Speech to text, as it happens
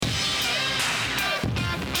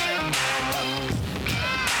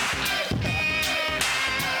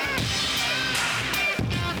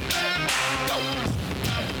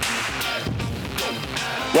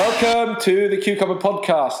Welcome to the Cucumber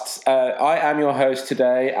Podcast. I am your host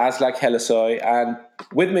today, Aslak Helasoy, and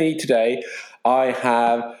with me today I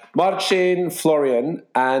have Marcin Florian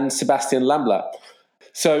and Sebastian Lambler.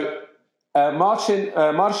 So Marcin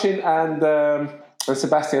and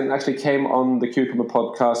Sebastian actually came on the Cucumber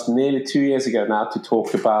Podcast nearly 2 years ago now to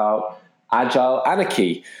talk about Agile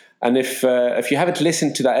Anarchy. And if you haven't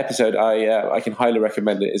listened to that episode, I can highly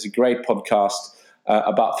recommend it. It's a great podcast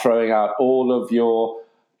about throwing out all of your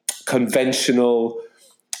conventional,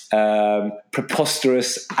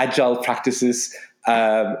 preposterous agile practices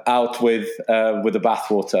out with the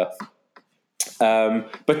bathwater.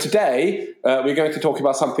 But today we're going to talk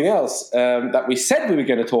about something else that we said we were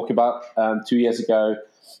going to talk about 2 years ago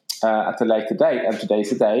at a later date, and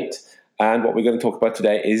today's the date. And what we're going to talk about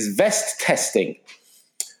today is vest testing.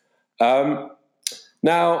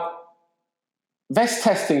 Now, vest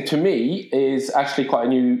testing to me is actually quite a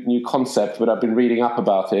new concept, but I've been reading up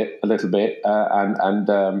about it a little bit, and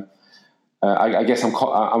I guess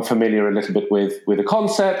I'm familiar a little bit with the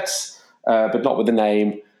concepts, but not with the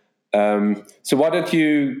name. So why don't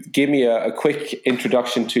you give me a quick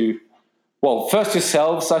introduction to, well, first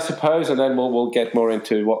yourselves, I suppose, and then we'll get more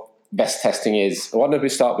into what vest testing is. Why don't we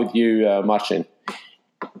start with you, Marcin?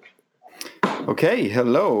 Okay,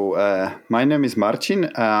 hello. My name is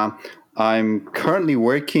Marcin. I'm currently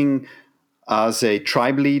working as a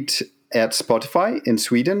tribe lead at Spotify in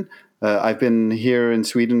Sweden. I've been here in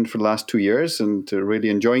Sweden for the last 2 years and really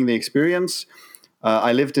enjoying the experience.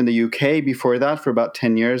 I lived in the UK before that for about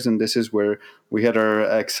 10 years, and this is where we had our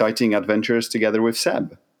exciting adventures together with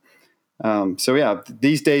Seb.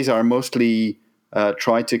 These days are mostly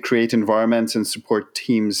try to create environments and support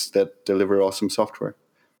teams that deliver awesome software.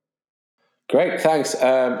 Great, thanks.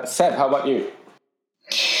 Seb, how about you?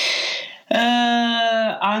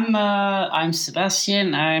 I'm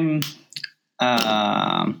Sebastian. I'm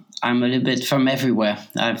a little bit from everywhere.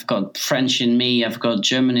 I've got French in me, I've got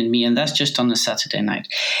German in me, and that's just on a Saturday night.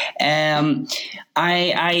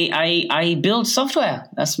 I build software.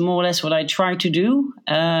 That's more or less what I try to do.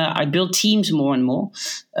 I build teams more and more.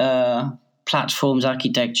 Platforms,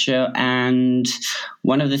 architecture, and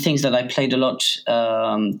one of the things that I played a lot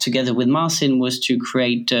together with Marcin was to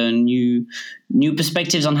create new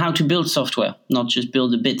perspectives on how to build software, not just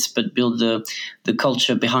build the bits, but build the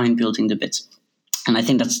culture behind building the bits. And I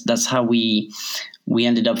think that's how we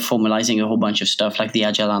ended up formalizing a whole bunch of stuff like the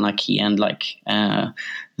Agile Anarchy and like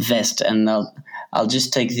Vest. And I'll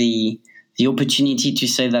just take the opportunity to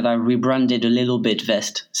say that I rebranded a little bit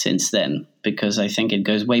Vest since then, because I think it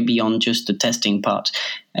goes way beyond just the testing part.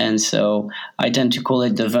 And so I tend to call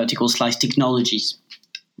it the vertical slice technologies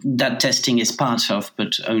that testing is part of,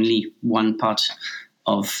 but only one part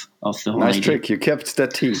of the whole Nice idea. Trick. You kept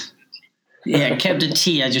that T. Yeah, I kept the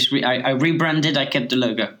T. I rebranded. I kept the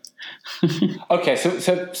logo. Okay,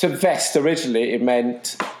 so Vest originally it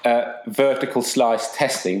meant vertical slice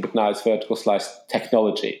testing, but now it's vertical slice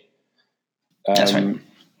technology. That's right.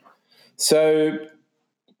 So,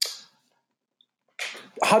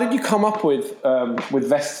 how did you come up with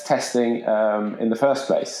vest testing in the first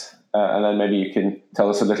place? And then maybe you can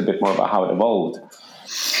tell us a little bit more about how it evolved.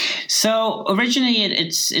 So originally,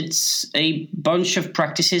 it's a bunch of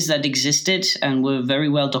practices that existed and were very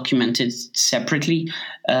well documented separately.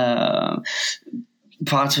 Part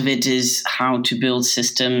of it is how to build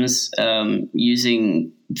systems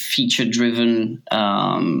using feature-driven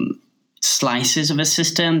slices of a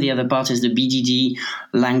system. The other part is the BDD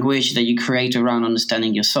language that you create around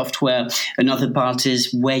understanding your software. Another part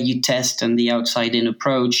is where you test and the outside-in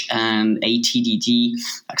approach, and ATDD,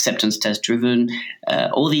 acceptance test driven.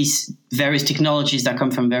 All these various technologies that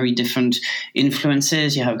come from very different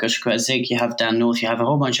influences. You have Joshua Zik, you have Dan North, you have a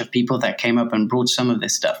whole bunch of people that came up and brought some of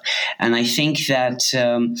this stuff. And I think that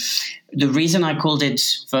the reason I called it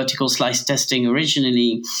vertical slice testing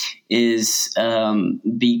originally is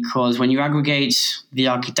because when you aggregate the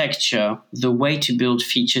architecture, the way to build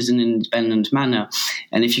features in an independent manner,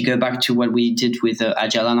 and if you go back to what we did with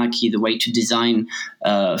Agile Anarchy, the way to design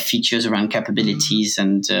features around capabilities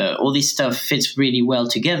and all this stuff fits really well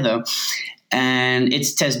together. And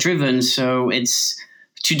it's test-driven, so it's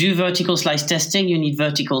to do vertical slice testing, you need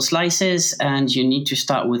vertical slices and you need to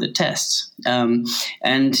start with a test. And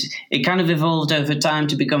it kind of evolved over time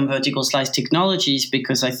to become vertical slice technologies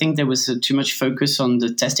because I think there was too much focus on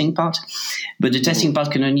the testing part. But the testing part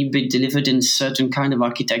can only be delivered in certain kind of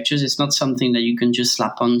architectures. It's not something that you can just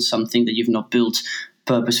slap on something that you've not built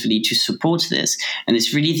purposefully to support this. And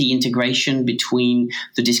it's really the integration between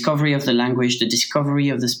the discovery of the language, the discovery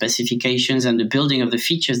of the specifications, and the building of the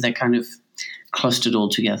features that kind of clustered all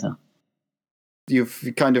together.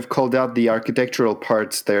 You've kind of called out the architectural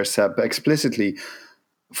parts there, Seb, explicitly.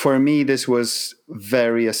 For me, this was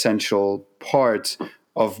very essential part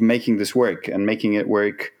of making this work and making it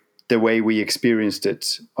work the way we experienced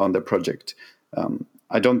it on the project.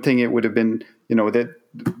 I don't think it would have been, that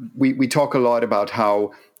we talk a lot about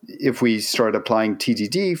how if we start applying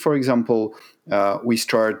TDD, for example, we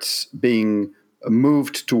start being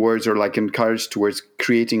moved towards or like encouraged towards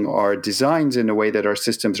creating our designs in a way that our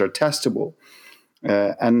systems are testable.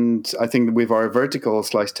 And I think with our vertical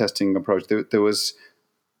slice testing approach, there was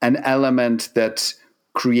an element that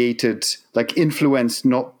influenced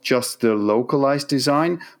not just the localized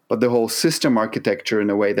design, but the whole system architecture in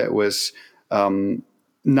a way that was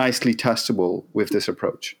nicely testable with this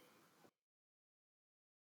approach.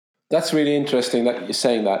 That's really interesting that you're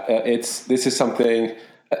saying that. This is something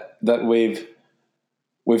that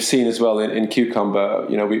we've seen as well in Cucumber.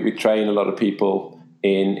 We train a lot of people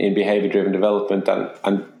in behavior-driven development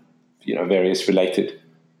and various related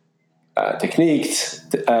techniques,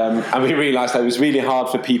 and we realized that it was really hard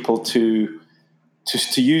for people to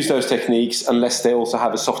use those techniques unless they also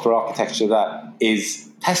have a software architecture that is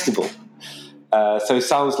testable. So it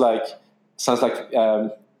sounds like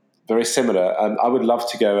very similar, and I would love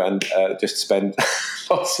to go and just spend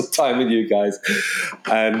lots of time with you guys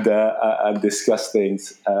and discuss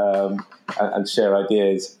things and share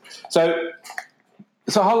ideas. So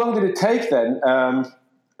how long did it take then?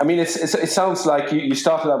 It sounds like you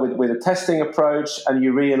started out with a testing approach, and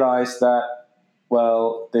you realized that,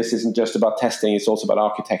 well, this isn't just about testing; it's also about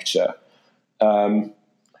architecture. Not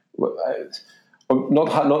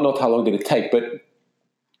how long did it take, but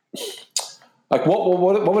like what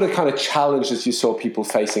were the kind of challenges you saw people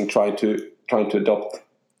facing trying to adopt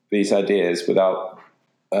these ideas without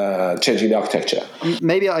changing the architecture?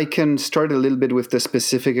 Maybe I can start a little bit with the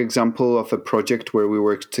specific example of a project where we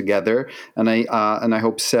worked together, and I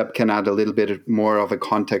hope Seb can add a little bit more of a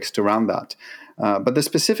context around that. But the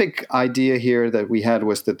specific idea here that we had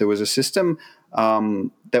was that there was a system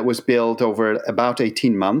that was built over about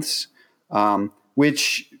 18 months,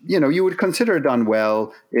 which you would consider done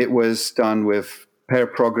well. It was done with pair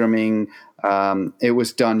programming. It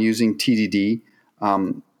was done using TDD,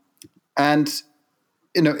 and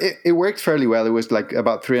it worked fairly well. It was like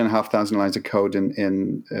about 3,500 lines of code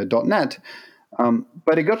in .NET.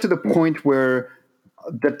 But it got to the point where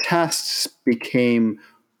the tests became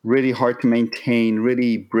really hard to maintain,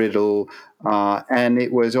 really brittle, and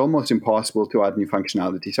it was almost impossible to add new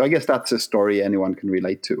functionality. So I guess that's a story anyone can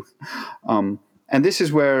relate to. And this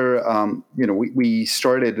is where we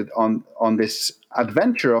started on this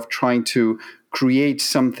adventure of trying to create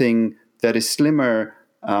something that is slimmer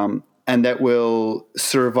and that will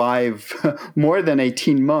survive more than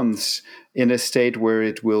 18 months in a state where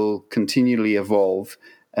it will continually evolve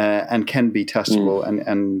and can be testable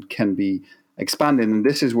and can be expanded. And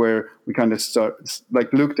this is where we kind of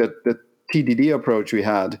looked at the TDD approach we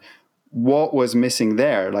had. What was missing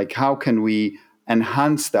there? Like, how can we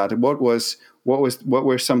enhance that? What were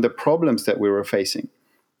some of the problems that we were facing?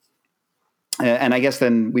 And I guess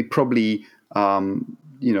then we probably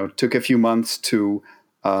took a few months to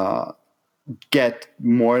get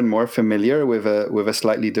more and more familiar with a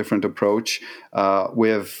slightly different approach,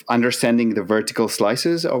 with understanding the vertical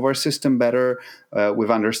slices of our system better, with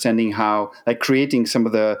understanding how, like, creating some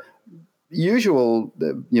of the usual,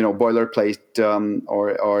 boilerplate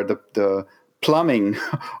or the plumbing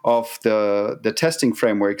of the testing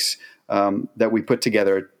frameworks that we put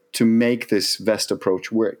together to make this VEST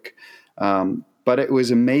approach work. But it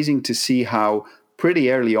was amazing to see how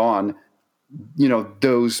pretty early on,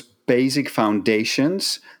 those basic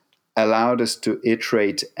foundations allowed us to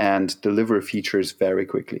iterate and deliver features very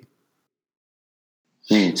quickly.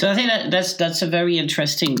 So I think that's a very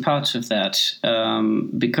interesting part of that,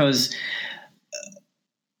 because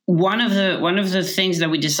one of the things that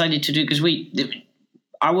we decided to do, because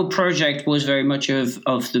our project was very much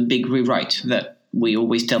of the big rewrite that we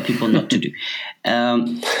always tell people not to do,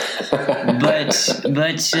 but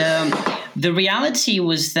the reality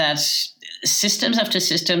was that systems after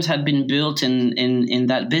systems had been built in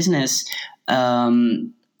that business,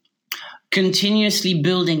 continuously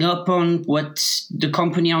building up on what the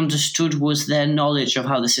company understood was their knowledge of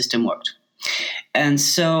how the system worked. And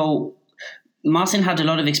so Martin had a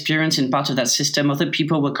lot of experience in part of that system. Other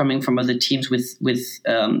people were coming from other teams with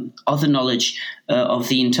other knowledge of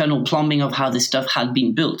the internal plumbing of how this stuff had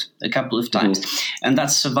been built a couple of times. Mm-hmm. And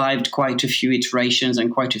that survived quite a few iterations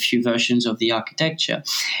and quite a few versions of the architecture.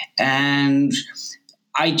 And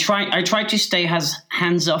I tried to stay as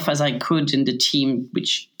hands off as I could in the team,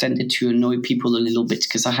 which tended to annoy people a little bit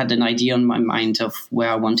because I had an idea on my mind of where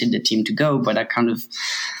I wanted the team to go, but I kind of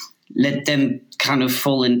let them kind of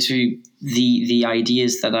fall into the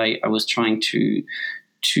ideas that I was trying to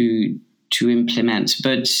implement.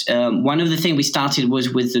 But one of the things we started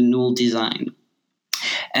was with the null design.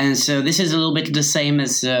 And so this is a little bit the same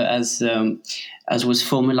as was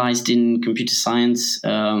formalized in computer science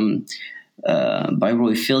by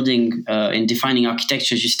Roy Fielding in defining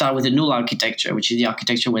architectures. You start with a null architecture, which is the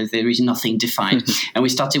architecture where there is nothing defined. And we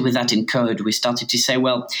started with that in code. We started to say,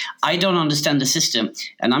 well, I don't understand the system,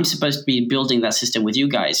 and I'm supposed to be building that system with you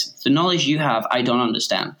guys. The knowledge you have, I don't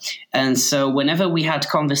understand. And so whenever we had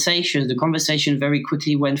conversations, the conversation very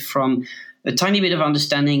quickly went from a tiny bit of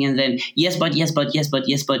understanding and then yes, but,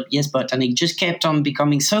 and it just kept on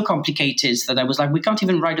becoming so complicated that I was like, we can't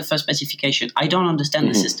even write the first specification. I don't understand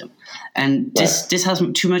the system. And this has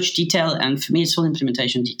too much detail, and for me, it's all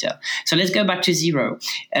implementation detail. So let's go back to zero,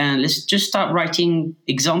 and let's just start writing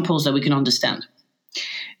examples that we can understand.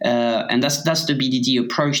 And that's the BDD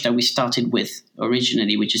approach that we started with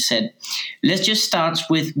originally, which is said, let's just start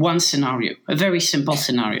with one scenario, a very simple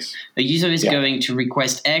scenario. A user is going to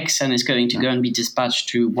request X and is going to go and be dispatched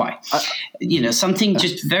to Y. Something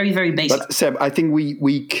just very, very basic. But Seb, I think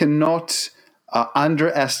we cannot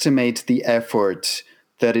underestimate the effort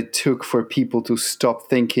that it took for people to stop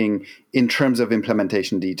thinking in terms of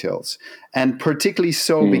implementation details. And particularly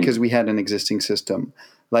so because we had an existing system.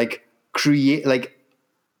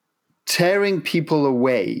 Tearing people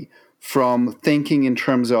away from thinking in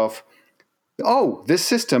terms of, oh, this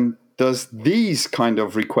system does these kind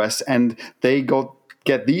of requests and they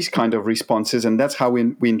get these kind of responses, and that's how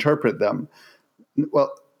we interpret them.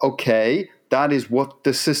 Well, okay, that is what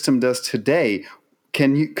the system does today.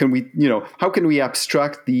 How can we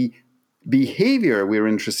abstract the behavior we're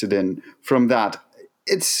interested in from that?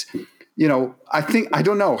 It's, I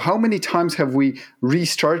don't know, how many times have we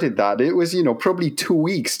restarted that? It was, probably 2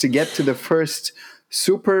 weeks to get to the first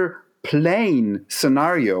super plain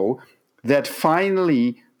scenario that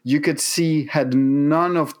finally you could see had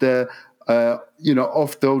none of the,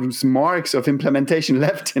 of those marks of implementation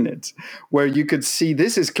left in it, where you could see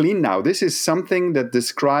this is clean now. This is something that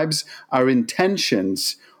describes our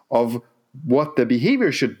intentions of what the behavior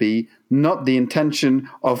should be, not the intention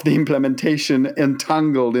of the implementation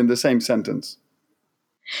entangled in the same sentence.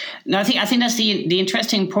 No, I think that's the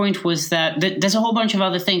interesting point was that there's a whole bunch of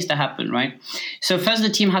other things that happen, right? So first, the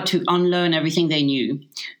team had to unlearn everything they knew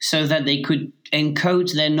so that they could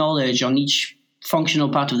encode their knowledge on each functional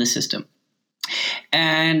part of the system.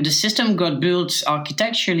 And the system got built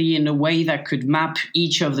architecturally in a way that could map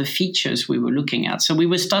each of the features we were looking at. So we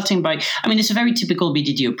were starting by, it's a very typical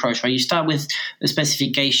BDD approach, right? You start with a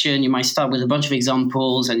specification, you might start with a bunch of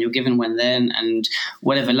examples, and you're given when then, and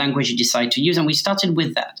whatever language you decide to use. And we started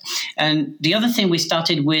with that. And the other thing we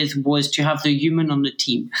started with was to have the human on the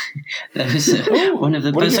team. That was one of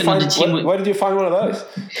the person on the team. Where did you find one of those?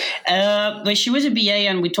 Well, she was a BA,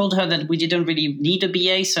 and we told her that we didn't really need a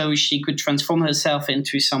BA, so she could transform herself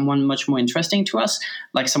into someone much more interesting to us,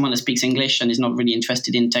 like someone that speaks English and is not really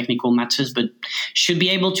interested in technical matters, but should be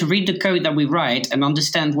able to read the code that we write and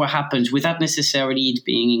understand what happens without necessarily it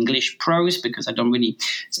being English prose, because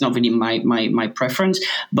it's not really my preference,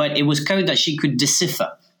 but it was code that she could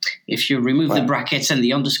decipher. If you remove the brackets and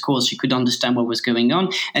the underscores, she could understand what was going on.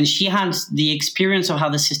 And she had the experience of how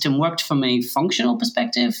the system worked from a functional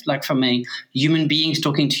perspective, like from a human beings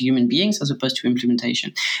talking to human beings, as opposed to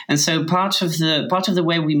implementation. And so part of the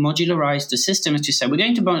way we modularized the system is to say, we're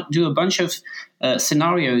going to do a bunch of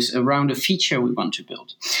scenarios around a feature we want to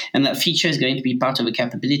build. And that feature is going to be part of a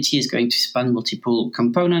capability, is going to span multiple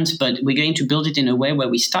components, but we're going to build it in a way where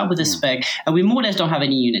we start with a spec, and we more or less don't have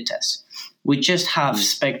any unit tests. We just have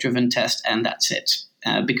spec-driven test, and that's it,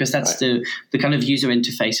 because that's the kind of user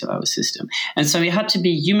interface of our system. And so it had to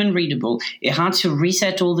be human readable. It had to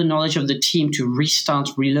reset all the knowledge of the team to restart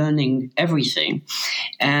relearning everything.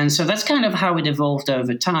 And so that's kind of how it evolved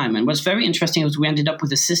over time. And what's very interesting was we ended up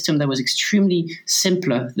with a system that was extremely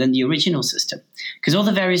simpler than the original system, because all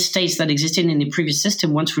the various states that existed in the previous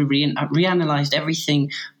system, once we reanalyzed everything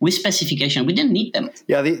with specification, we didn't need them.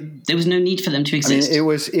 Yeah, there was no need for them to exist. It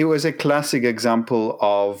was a classic example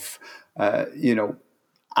of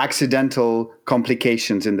accidental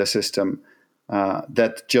complications in the system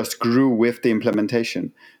that just grew with the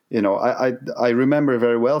implementation. I remember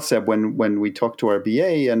very well, Seb, when we talked to our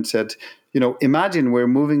BA and said, imagine we're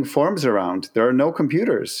moving forms around. There are no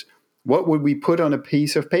computers. What would we put on a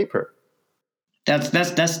piece of paper?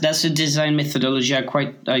 That's a design methodology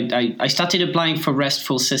I started applying for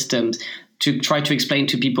RESTful systems to try to explain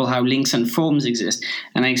to people how links and forms exist.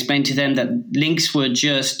 And I explained to them that links were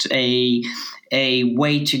just a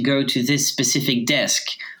way to go to this specific desk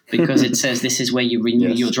because it says this is where you renew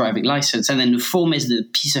your driving license. And then the form is the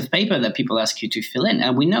piece of paper that people ask you to fill in.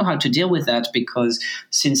 And we know how to deal with that because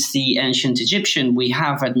since the ancient Egyptian, we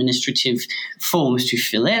have administrative forms to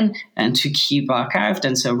fill in and to keep archived.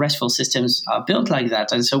 And so RESTful systems are built like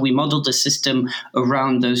that. And so we modeled the system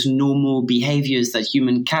around those normal behaviors that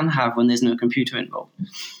human can have when there's no computer involved.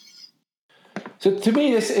 So to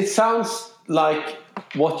me, it sounds like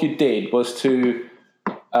what you did was to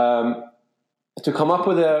come up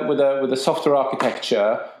with a software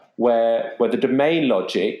architecture where the domain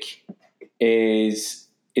logic is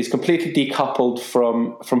completely decoupled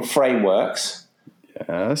from frameworks,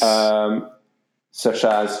 such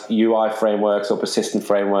as UI frameworks or persistent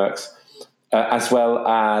frameworks, as well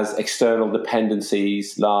as external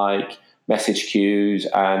dependencies like message queues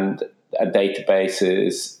and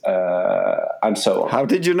databases and so on. How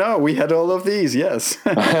did you know? We had all of these, yes.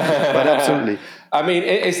 But absolutely. I mean,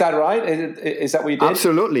 is that right? Is that what you did?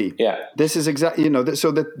 Absolutely. Yeah. This is exactly,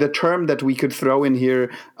 so the term that we could throw in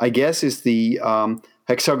here, I guess, is the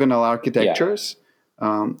hexagonal architectures,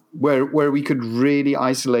 where we could really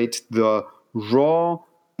isolate the raw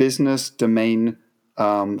business domain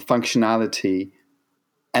functionality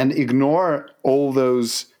and ignore all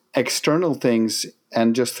those external things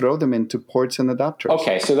and just throw them into ports and adapters.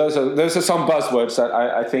 Okay, so those are some buzzwords that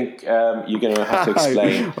I think you're going to have to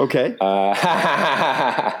explain. Okay.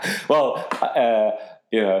 Well,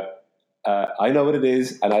 I know what it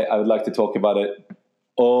is, and I would like to talk about it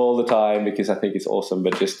all the time because I think it's awesome.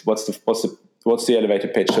 But just what's the elevator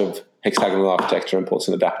pitch of hexagonal architecture and ports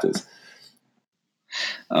and adapters?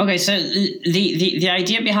 Okay, so the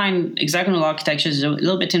idea behind hexagonal architecture is a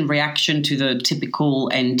little bit in reaction to the typical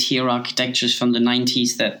N-tier architectures from the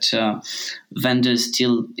 90s that vendors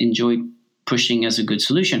still enjoy pushing as a good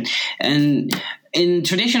solution. And in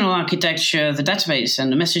traditional architecture, the database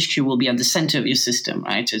and the message queue will be at the center of your system,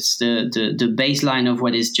 right? It's the baseline of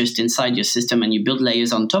what is just inside your system, and you build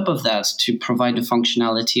layers on top of that to provide the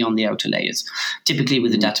functionality on the outer layers, typically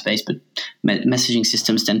with the database, but messaging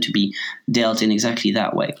systems tend to be dealt in exactly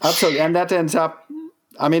that way. Absolutely, and that ends up,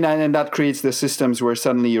 and that creates the systems where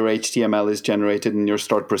suddenly your HTML is generated in your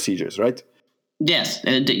stored procedures, right? Yes,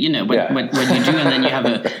 what you do, and then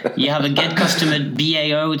you have a get customer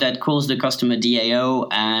BAO that calls the customer DAO,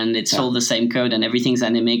 and it's all the same code, and everything's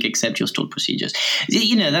anemic except your stored procedures.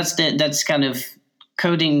 That's kind of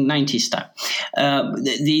coding 90s style.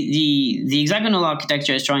 The hexagonal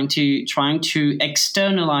architecture is trying to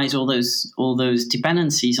externalize all those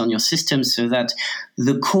dependencies on your system so that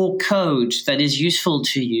the core code that is useful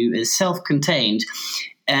to you is self-contained.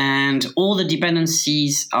 And all the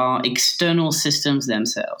dependencies are external systems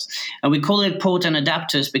themselves. And we call it port and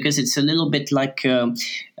adapters because it's a little bit like,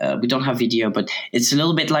 we don't have video, but it's a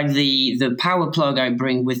little bit like the power plug I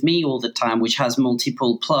bring with me all the time, which has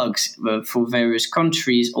multiple plugs for various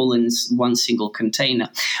countries, all in one single container.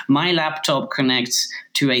 My laptop connects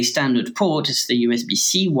to a standard port, it's the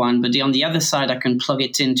USB-C one, but on the other side, I can plug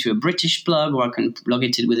it into a British plug or I can plug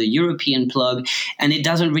it in with a European plug, and it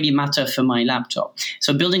doesn't really matter for my laptop.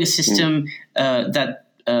 So building a system that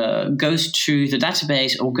goes to the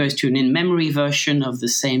database or goes to an in-memory version of the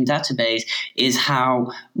same database is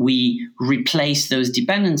how we replace those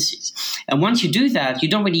dependencies. And once you do that, you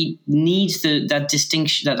don't really need that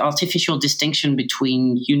distinction, that artificial distinction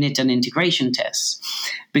between unit and integration tests,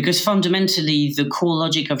 because fundamentally the core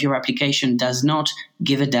logic of your application does not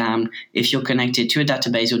give a damn if you're connected to a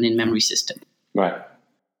database or an in-memory system. Right.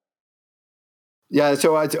 Yeah,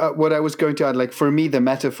 so what I was going to add, like for me, the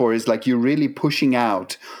metaphor is like you're really pushing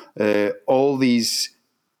out all these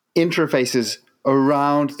interfaces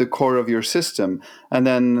around the core of your system. And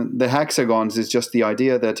then the hexagons is just the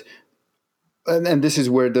idea that, and this is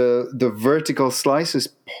where the vertical slices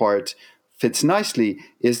part fits nicely,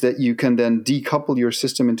 is that you can then decouple your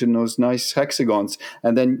system into those nice hexagons.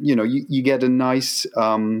 And then, you get a nice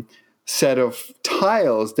set of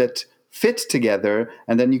tiles that fit together,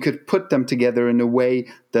 and then you could put them together in a way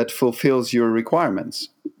that fulfills your requirements.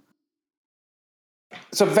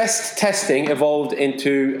 So VEST testing evolved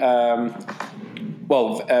into, the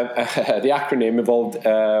acronym evolved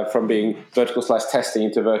from being vertical slice testing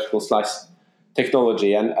into vertical slice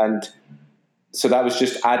technology, and so that was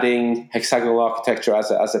just adding hexagonal architecture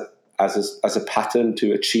as a pattern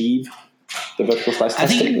to achieve the vertical slice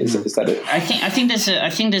testing? Is that it?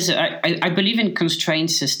 I believe in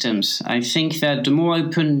constrained systems. I think that the more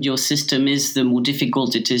open your system is, the more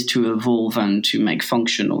difficult it is to evolve and to make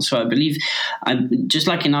functional. So I believe, just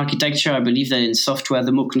like in architecture, I believe that in software,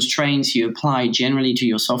 the more constraints you apply generally to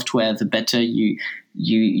your software, the better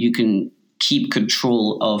you can keep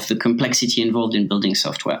control of the complexity involved in building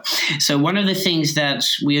software. So one of the things that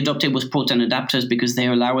we adopted was port and adapters, because they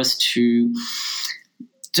allow us to...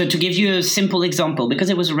 So to give you a simple example, because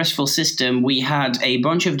it was a RESTful system, we had a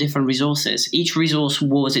bunch of different resources. Each resource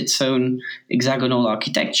was its own hexagonal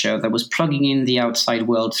architecture that was plugging in the outside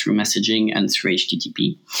world through messaging and through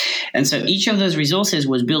HTTP. And so each of those resources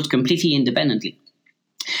was built completely independently.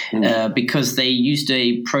 Because they used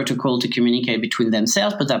a protocol to communicate between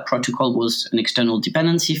themselves, but that protocol was an external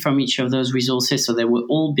dependency from each of those resources, so they were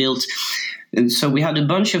all built. And so we had a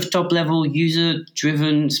bunch of top-level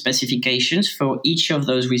user-driven specifications for each of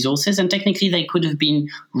those resources, and technically they could have been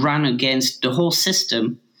run against the whole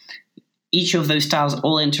system, each of those tiles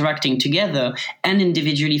all interacting together, and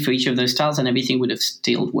individually for each of those tiles, and everything would have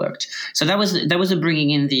still worked. So that was a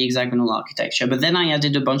bringing in the hexagonal architecture. But then I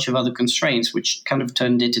added a bunch of other constraints, which kind of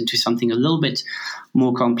turned it into something a little bit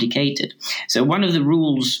more complicated. So one of the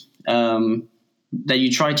rules that you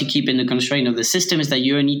try to keep in the constraint of the system is that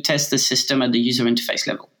you only test the system at the user interface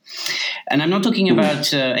level. And I'm not talking about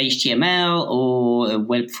HTML or a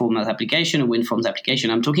web format application or WinForms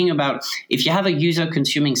application. I'm talking about if you have a user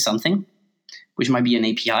consuming something, which might be an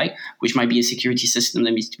API, which might be a security system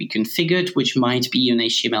that needs to be configured, which might be an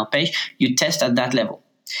HTML page, you test at that level.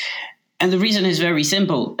 And the reason is very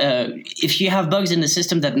simple. If you have bugs in the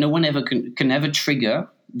system that no one ever can ever trigger,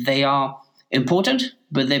 they are important,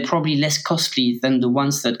 but they're probably less costly than the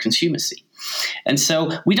ones that consumers see. And so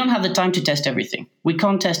we don't have the time to test everything. We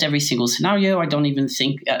can't test every single scenario. I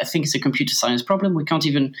think it's a computer science problem. We can't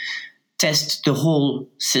even test the whole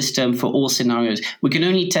system for all scenarios. We can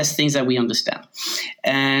only test things that we understand.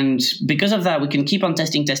 And because of that, we can keep on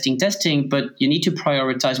testing, but you need to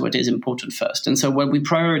prioritize what is important first. And so what we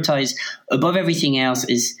prioritize above everything else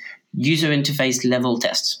is user interface level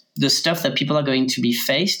tests, the stuff that people are going to be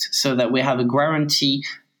faced, so that we have a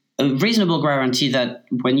reasonable guarantee that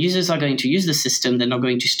when users are going to use the system, they're not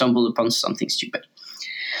going to stumble upon something stupid.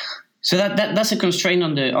 So that's a constraint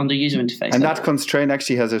on the user interface. And that constraint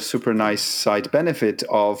actually has a super nice side benefit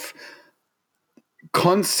of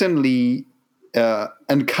constantly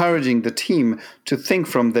encouraging the team to think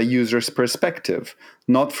from the user's perspective,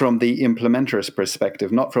 not from the implementer's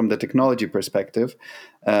perspective, not from the technology perspective.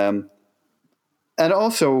 And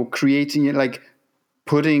also creating, like,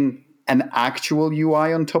 putting an actual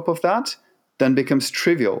UI on top of that then becomes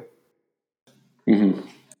trivial. Mm-hmm.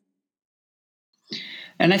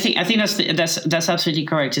 And I think that's absolutely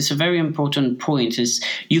correct. It's a very important point. Is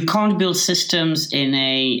you can't build systems in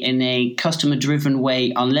a customer driven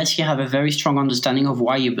way unless you have a very strong understanding of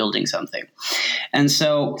why you're building something. And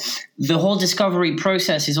so the whole discovery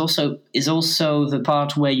process is also the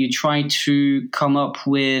part where you try to come up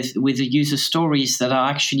with the user stories that are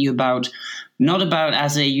actually not about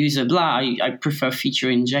as a user blah. I prefer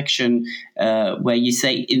feature injection, where you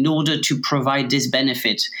say, in order to provide this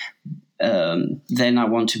benefit, then I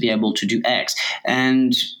want to be able to do X.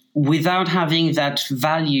 And without having that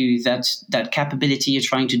value, that capability you're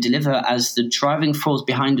trying to deliver as the driving force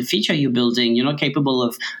behind the feature you're building, you're not capable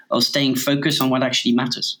of staying focused on what actually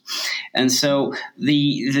matters. And so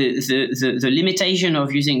the limitation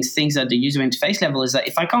of using things at the user interface level is that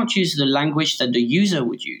if I can't use the language that the user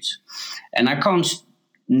would use, and I can't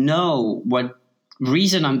know what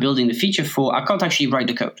reason I'm building the feature for, I can't actually write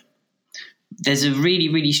the code. There's a really,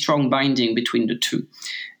 really strong binding between the two.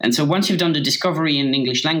 And so once you've done the discovery in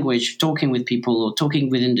English language, talking with people or talking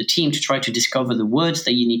within the team to try to discover the words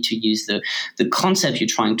that you need to use, the concept you're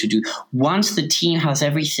trying to do, once the team has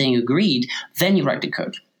everything agreed, then you write the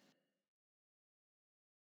code.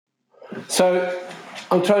 So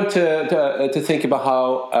I'm trying to think about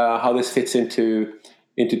how this fits into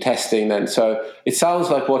testing then. So it sounds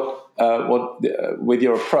like what with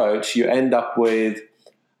your approach, you end up with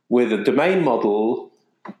a domain model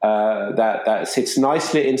that sits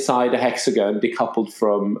nicely inside a hexagon, decoupled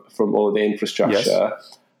from all the infrastructure.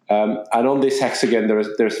 Yes. And on this hexagon,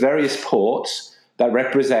 there's various ports that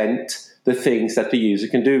represent the things that the user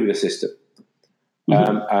can do with the system.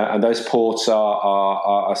 Mm-hmm. And those ports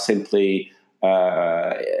are simply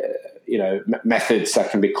methods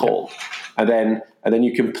that can be called, and then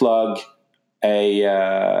you can plug a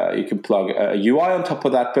UI on top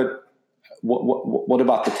of that. But what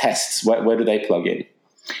about the tests? Where do they plug in?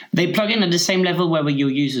 They plug in at the same level where your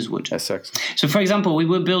users would. That's excellent. So, for example, we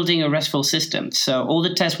were building a RESTful system. So all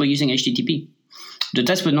the tests were using HTTP. The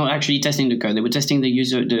tests were not actually testing the code. They were testing the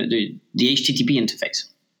user, the HTTP interface.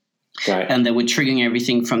 Right. And they were triggering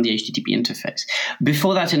everything from the HTTP interface.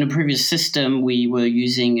 Before that, in the previous system, we were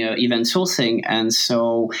using event sourcing. And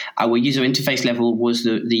so our user interface level was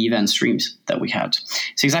the event streams that we had.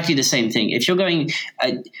 It's exactly the same thing. If you're going...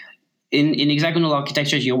 In hexagonal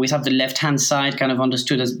architectures, you always have the left-hand side kind of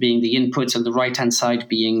understood as being the inputs and the right-hand side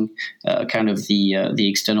being kind of the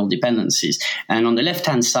external dependencies. And on the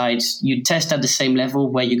left-hand side, you test at the same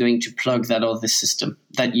level where you're going to plug that other system,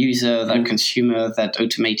 that user, that consumer, that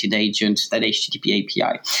automated agent, that HTTP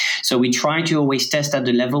API. So we try to always test at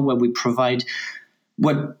the level where we provide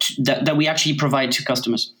that we actually provide to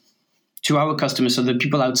customers. To our customers, so the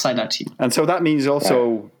people outside our team. And so that means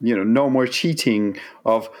also, no more cheating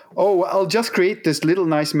of, I'll just create this little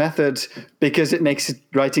nice method because it makes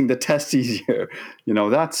writing the test easier.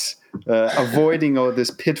 That's avoiding all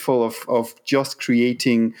this pitfall of just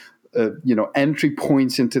creating, entry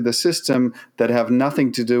points into the system that have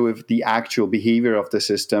nothing to do with the actual behavior of the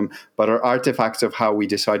system, but are artifacts of how we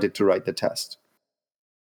decided to write the test.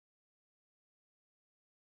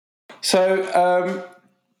 So,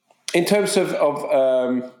 in terms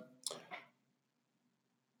of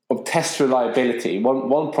test reliability,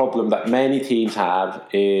 one problem that many teams have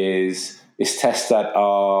is tests that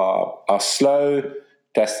are slow,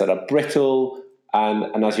 tests that are brittle,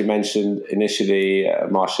 and as you mentioned initially,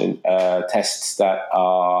 Marcin, tests that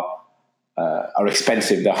are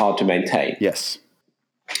expensive, they're hard to maintain. Yes.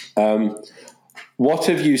 What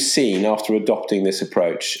have you seen after adopting this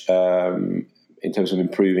approach in terms of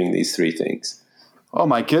improving these three things? Oh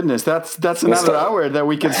my goodness, that's another hour that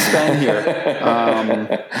we could spend here.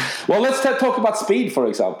 Well, let's talk about speed, for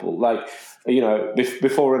example. Like,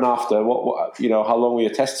 before and after. What how long were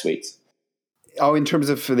your test suites? Oh, in terms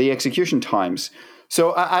of the execution times.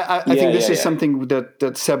 So I think this is something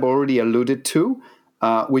that Seb already alluded to,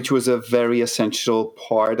 which was a very essential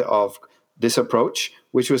part of this approach,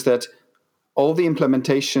 which was that all the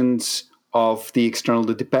implementations of the external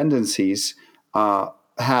dependencies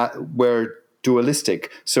were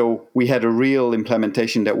dualistic. So we had a real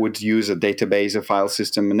implementation that would use a database, a file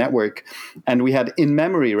system, a network, and we had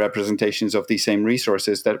in-memory representations of these same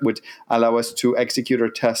resources that would allow us to execute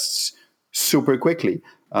our tests super quickly.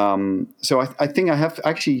 So I think I have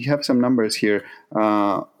some numbers here.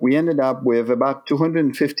 We ended up with about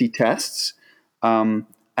 250 tests, and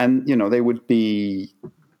they would be.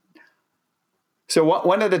 So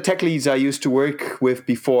one of the tech leads I used to work with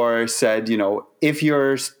before said, if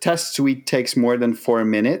your test suite takes more than 4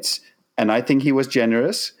 minutes, and I think he was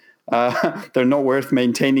generous, they're not worth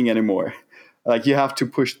maintaining anymore. Like, you have to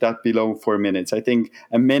push that below 4 minutes. I think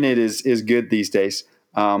a minute is good these days.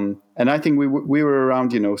 And I think we were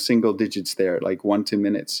around, single digits there, like 1-2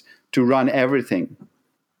 minutes to run everything.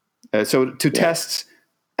 So to test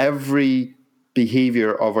every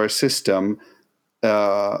behavior of our system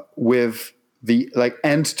with the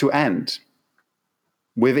end to end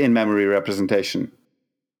with in-memory representation.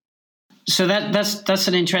 So that's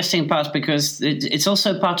an interesting part, because it's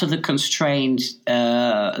also part of the constraint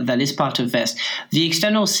that is part of VEST. The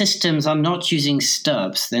external systems are not using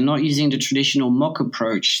stubs. They're not using the traditional mock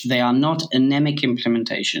approach. They are not anemic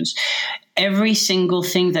implementations. Every single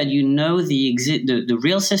thing that the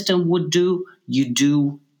real system would do, you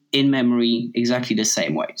do in memory exactly the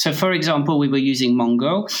same way. So, for example, we were using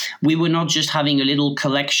Mongo. We were not just having a little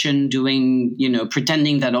collection doing,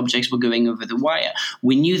 pretending that objects were going over the wire.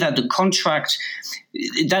 We knew that the contract,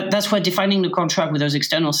 that's where defining the contract with those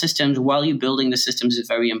external systems while you're building the systems is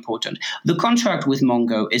very important. The contract with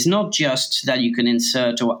Mongo is not just that you can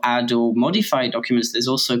insert or add or modify documents. There's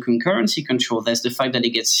also concurrency control. There's the fact that it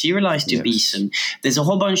gets serialized to Beeson. There's a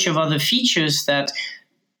whole bunch of other features that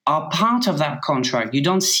are part of that contract. You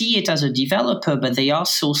don't see it as a developer, but they are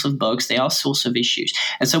source of bugs, they are source of issues.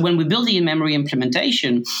 And so when we build the in-memory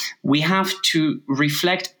implementation, we have to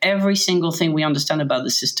reflect every single thing we understand about the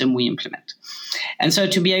system we implement. And so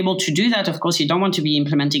to be able to do that, of course, you don't want to be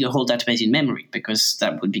implementing a whole database in memory, because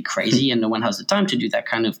that would be crazy and no one has the time to do that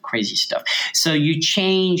kind of crazy stuff. So you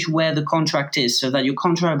change where the contract is so that your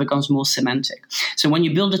contract becomes more semantic. So when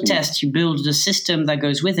you build a test, you build the system that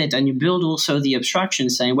goes with it, and you build also the abstraction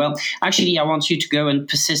saying, well, actually, I want you to go and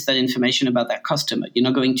persist that information about that customer. You're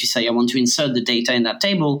not going to say, I want to insert the data in that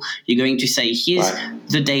table. You're going to say, here's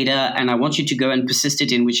the data, and I want you to go and persist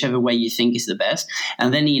it in whichever way you think is the best.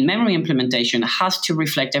 And then the in-memory implementation has to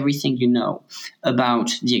reflect everything you know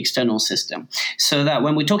about the external system. So that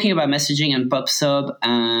when we're talking about messaging and PubSub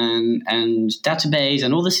and database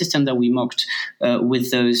and all the system that we mocked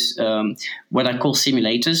with those what I call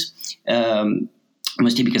simulators,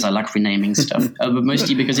 mostly because I like renaming stuff, but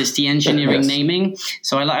mostly because it's the engineering naming.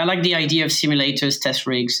 So I like the idea of simulators, test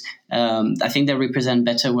rigs. I think they represent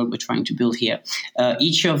better what we're trying to build here.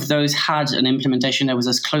 Each of those had an implementation that was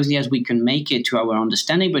as closely as we can make it to our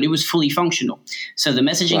understanding, but it was fully functional. So the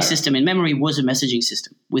messaging system in memory was a messaging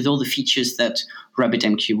system with all the features that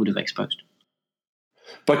RabbitMQ would have exposed.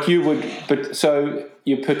 So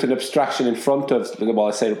you put an abstraction in front of, well,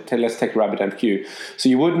 let's take RabbitMQ. So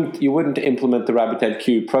you wouldn't implement the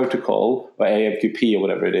RabbitMQ protocol or AMQP or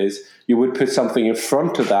whatever it is. You would put something in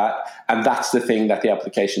front of that, and that's the thing that the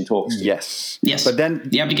application talks to. Yes. But then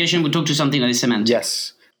the application would talk to something that is semantic.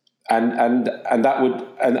 Yes. And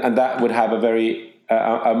that would have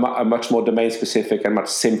a much more domain specific and much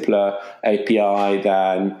simpler API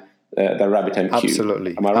than RabbitMQ.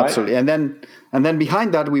 Absolutely. Am I right? Absolutely. And then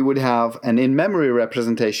behind that, we would have an in-memory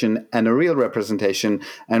representation and a real representation,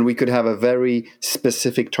 and we could have a very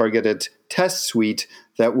specific targeted test suite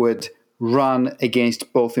that would run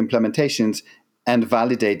against both implementations and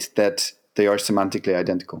validate that they are semantically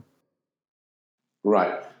identical.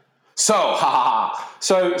 Right. So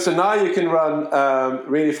now you can run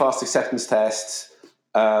really fast acceptance tests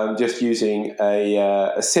just using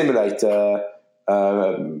a simulator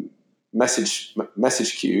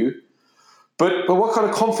message queue. But what kind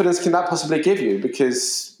of confidence can that possibly give you?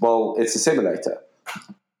 Because, well, it's a simulator.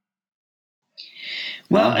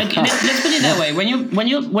 Well, let's put it that way.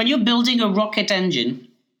 When you're building a rocket engine,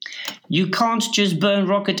 you can't just burn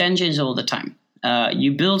rocket engines all the time.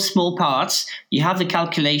 You build small parts. You have the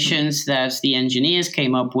calculations that the engineers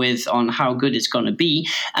came up with on how good it's going to be,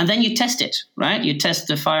 and then you test it, right? You test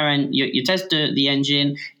the fire and you test the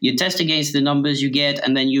engine. You test against the numbers you get,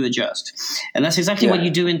 and then you adjust. And that's exactly what you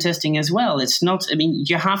do in testing as well. It's not. I mean,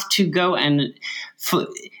 you have to go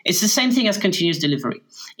it's the same thing as continuous delivery.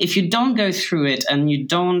 If you don't go through it and you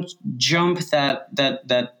don't jump that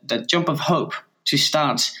jump of hope to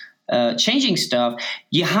start changing stuff,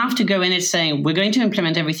 you have to go in and saying, we're going to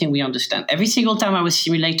implement everything we understand. Every single time our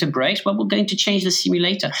simulator breaks, well, we're going to change the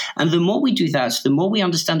simulator. And the more we do that, the more we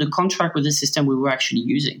understand the contract with the system we were actually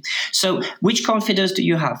using. So which confidence do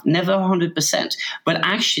you have? Never 100%. But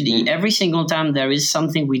actually, every single time there is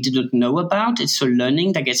something we didn't know about, it's a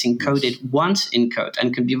learning that gets encoded once in code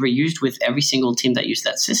and can be reused with every single team that used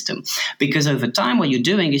that system. Because over time, what you're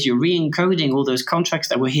doing is you're re-encoding all those contracts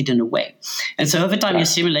that were hidden away. And so over time, your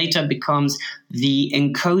simulator becomes the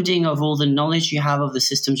encoding of all the knowledge you have of the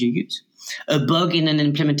systems you use. A bug in an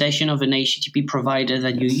implementation of an HTTP provider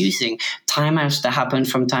that you're using, timeouts that happen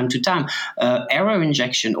from time to time, error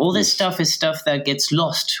injection, all this stuff is stuff that gets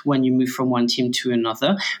lost when you move from one team to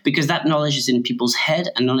another because that knowledge is in people's head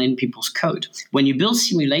and not in people's code. When you build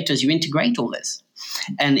simulators, you integrate all this.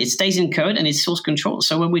 And it stays in code and it's source control.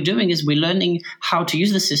 So what we're doing is we're learning how to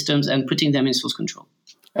use the systems and putting them in source control.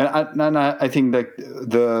 And I think that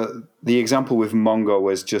the example with Mongo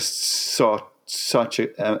was just such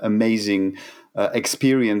an amazing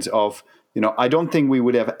experience of, I don't think we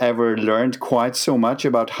would have ever learned quite so much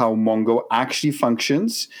about how Mongo actually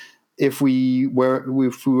functions if we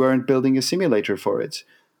weren't building a simulator for it.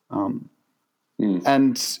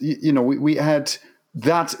 And, we had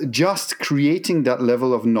that, just creating that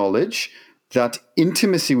level of knowledge, that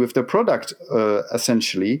intimacy with the product,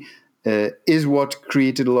 essentially, is what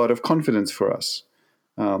created a lot of confidence for us,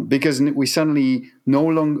 because we are suddenly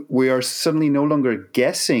no longer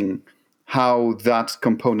guessing how that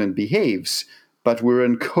component behaves, but we're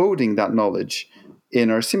encoding that knowledge in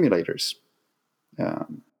our simulators.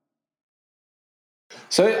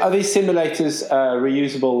 So, are these simulators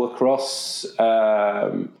reusable across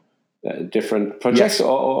different projects, yes,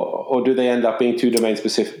 or do they end up being too domain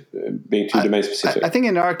specific? I think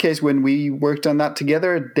in our case, when we worked on that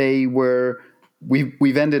together,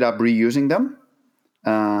 we've ended up reusing them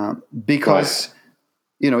because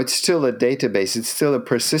it's still a database, it's still a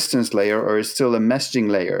persistence layer, or it's still a messaging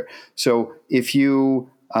layer. So if you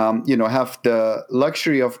have the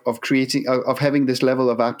luxury of having this level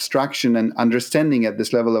of abstraction and understanding at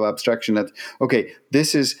this level of abstraction that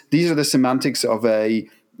these are the semantics of a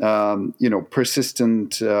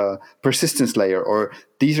persistence layer, or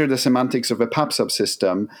these are the semantics of a PubSub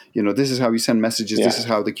system. This is how you send messages. Yeah. This is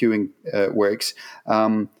how the queuing works.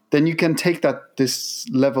 Then you can take this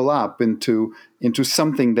level up into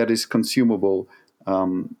something that is consumable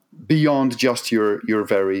beyond just your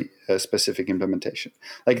very specific implementation.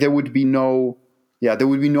 Like there would be no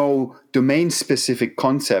domain specific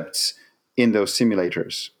concepts in those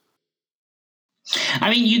simulators? I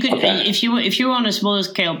mean, you could if you were on a smaller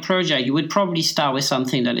scale project, you would probably start with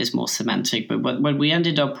something that is more semantic. But what we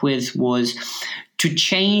ended up with was to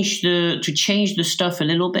change the stuff a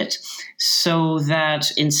little bit, so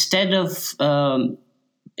that instead of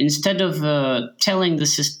telling the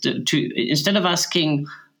system instead of asking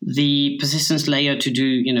the persistence layer to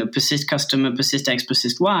do, persist customer, persist X,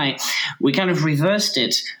 persist Y, we kind of reversed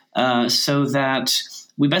it so that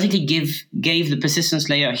we basically gave the persistence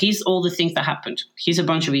layer, here's all the things that happened. Here's a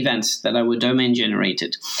bunch of events that our domain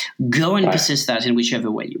generated. Go and persist that in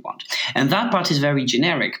whichever way you want. And that part is very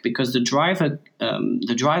generic because the driver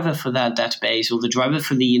for that database, or the driver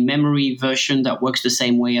for the in-memory version that works the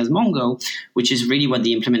same way as Mongo, which is really what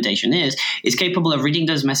the implementation is capable of reading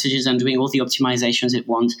those messages and doing all the optimizations it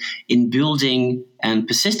wants in building and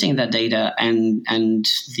persisting that data, and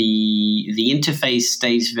the interface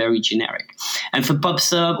stays very generic. And for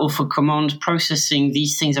PubSub or for command processing,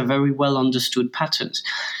 these things are very well understood patterns.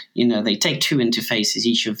 They take two interfaces,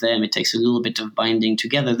 each of them. It takes a little bit of binding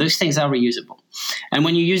together. Those things are reusable. And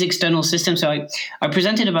when you use external systems, so I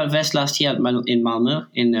presented about Vest last year in Malmö,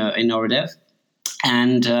 in Eurodev,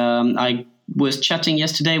 and I was chatting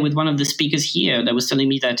yesterday with one of the speakers here that was telling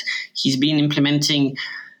me that he's been implementing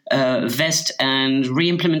Vest and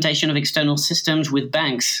re-implementation of external systems with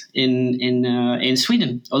banks in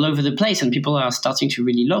Sweden all over the place, and people are starting to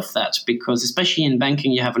really love that because, especially in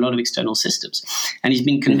banking, you have a lot of external systems, and he's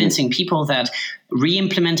been convincing people that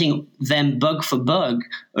re-implementing them bug for bug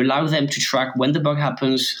allow them to track when the bug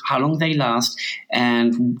happens, how long they last,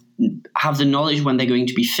 and have the knowledge when they're going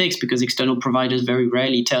to be fixed, because external providers very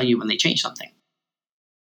rarely tell you when they change something.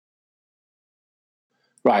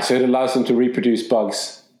 Right, so it allows them to reproduce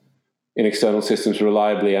bugs in external systems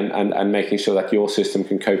reliably and making sure that your system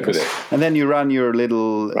can cope with it. And then you run your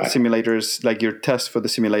little simulators, like your test for the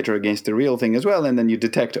simulator against the real thing as well. And then you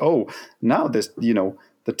detect, now this,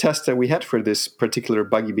 the test that we had for this particular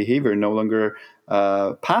buggy behavior no longer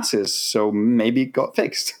passes. So maybe it got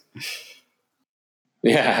fixed.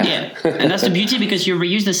 Yeah. And that's the beauty, because you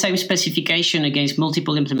reuse the same specification against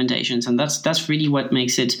multiple implementations. And that's really what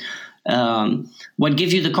makes it, what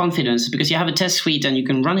gives you the confidence, because you have a test suite and you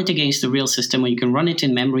can run it against the real system, or you can run it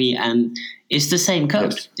in memory, and it's the same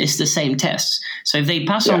code. Yes. It's the same tests. So if they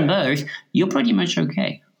pass on both, you're pretty much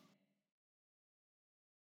okay.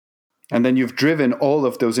 And then you've driven all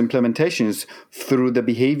of those implementations through the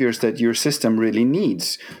behaviors that your system really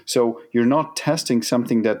needs. So you're not testing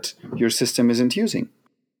something that your system isn't using.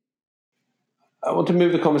 I want to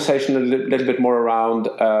move the conversation a little bit more around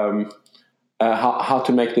how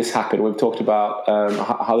to make this happen. We've talked about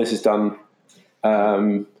how this is done,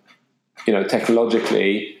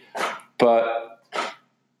 technologically, but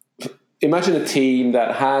imagine a team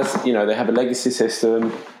that has, they have a legacy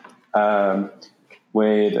system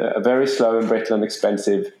with a very slow and brittle and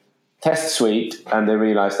expensive test suite, and they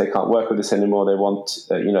realize they can't work with this anymore. They want,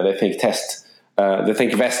 they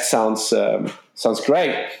think Vest sounds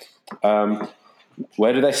great.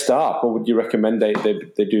 Where do they start? What would you recommend they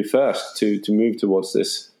do first to move towards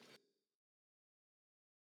this?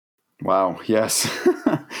 Wow, yes.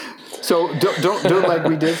 So don't do like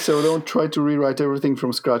we did. So don't try to rewrite everything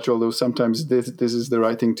from scratch, although sometimes this is the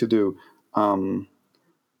right thing to do.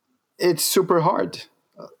 It's super hard.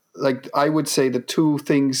 Like I would say the two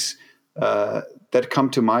things that come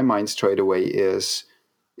to my mind straight away is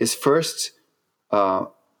first,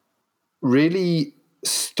 really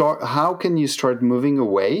start. How can you start moving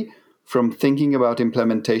away from thinking about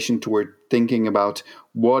implementation toward thinking about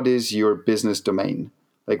what is your business domain?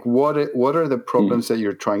 Like what are the problems that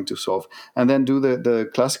you're trying to solve? And then do the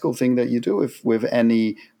classical thing that you do with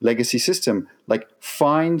any legacy system, like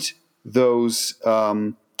find those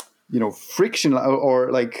friction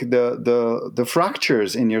or like the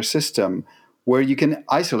fractures in your system where you can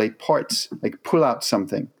isolate parts, like pull out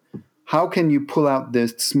something. How can you pull out the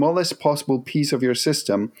smallest possible piece of your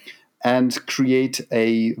system and create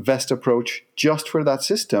a Vest approach just for that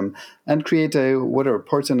system, and create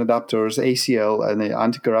ports and adapters, ACL, and an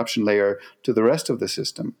anti-corruption layer to the rest of the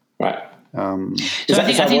system? Right. So I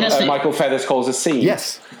think that's what Michael Feathers calls a seam.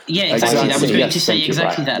 Yes. Yeah, exactly. I was going to say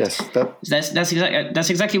exactly that. Yes, that's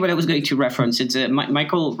exactly what I was going to reference. It's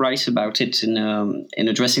Michael writes about it in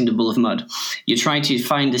Addressing the Bull of Mud. You try to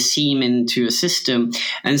find a seam into a system,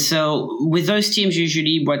 and so with those teams,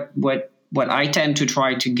 usually what I tend to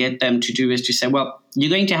try to get them to do is to say, well, you're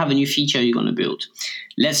going to have a new feature you're going to build.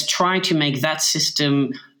 Let's try to make that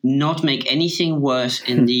system not make anything worse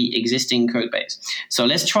in the existing code base. So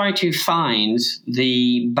let's try to find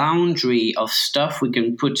the boundary of stuff we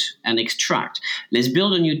can put and extract. Let's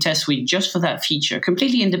build a new test suite just for that feature,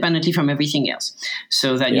 completely independently from everything else,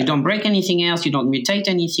 so that you don't break anything else, you don't mutate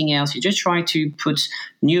anything else. You just try to put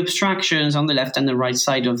new abstractions on the left and the right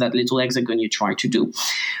side of that little hexagon you try to do.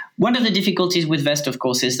 One of the difficulties with Vest, of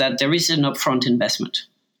course, is that there is an upfront investment.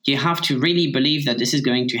 You have to really believe that this is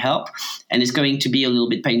going to help, and it's going to be a little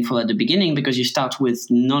bit painful at the beginning because you start with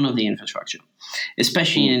none of the infrastructure,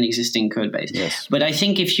 especially in an existing code base. Yes. But I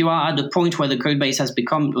think if you are at the point where the code base has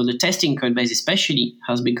become, or the testing code base especially,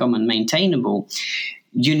 has become unmaintainable,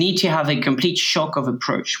 you need to have a complete shock of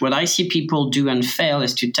approach. What I see people do and fail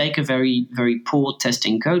is to take a very, very poor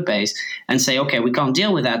testing code base and say, okay, we can't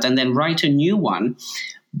deal with that, and then write a new one,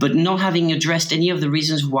 but not having addressed any of the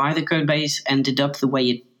reasons why the code base ended up the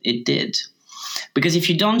way it did. Because if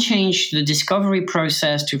you don't change the discovery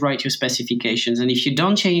process to write your specifications, and if you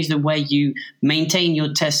don't change the way you maintain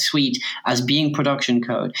your test suite as being production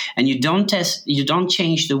code, and you don't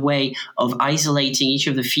change the way of isolating each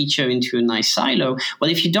of the feature into a nice silo, well,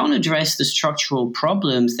 if you don't address the structural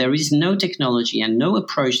problems, there is no technology and no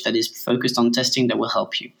approach that is focused on testing that will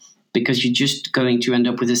help you, because you're just going to end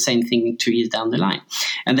up with the same thing 2 years down the line.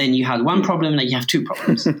 And then you had one problem, and you have two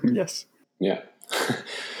problems. Yes. Yeah.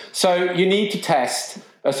 So you need to test.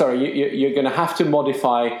 You're going to have to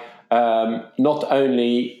modify not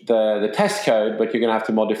only the test code, but you're going to have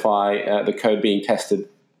to modify the code being tested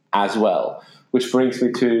as well. Which brings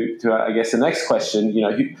me to I guess the next question. You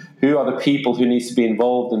know, who are the people who needs to be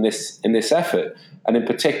involved in this effort? And in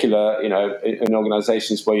particular, you know, in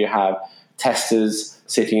organizations where you have testers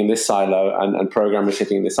sitting in this silo and programmers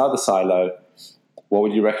sitting in this other silo, what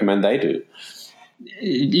would you recommend they do?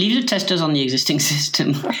 Leave the testers on the existing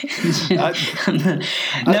system. I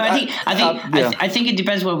think it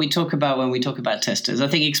depends what we talk about when we talk about testers. I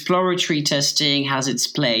think exploratory testing has its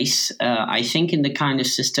place. I think in the kind of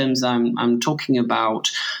systems I'm talking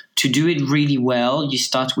about, to do it really well, you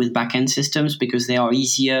start with backend systems because they are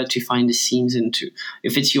easier to find the seams into.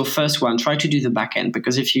 If it's your first one, try to do the backend,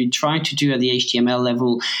 because if you try to do at the HTML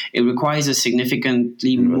level, it requires a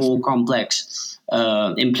significantly more complex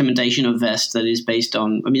implementation of Vest that is based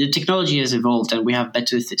on, I mean, the technology has evolved and we have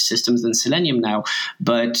better systems than Selenium now,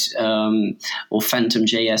 but or Phantom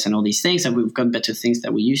JS and all these things, and we've got better things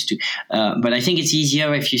that we used to. But I think it's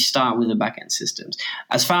easier if you start with the backend systems.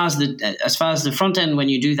 As far as the front end, when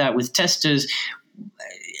you do that with testers,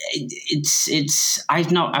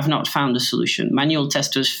 I've not found a solution. Manual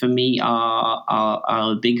testers for me are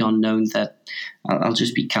a big unknown. That I'll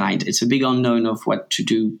just be kind. It's a big unknown of what to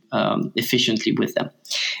do efficiently with them.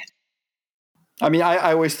 I mean,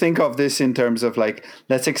 I always think of this in terms of like,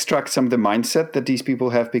 let's extract some of the mindset that these people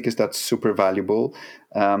have, because that's super valuable.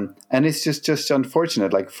 And it's just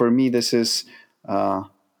unfortunate. Like for me, this is,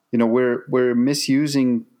 we're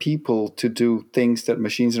misusing people to do things that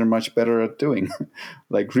machines are much better at doing,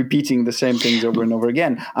 like repeating the same things over and over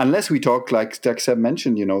again. Unless we talk, like Seb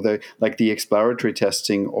mentioned, the exploratory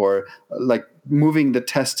testing, or like moving the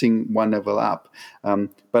testing one level up.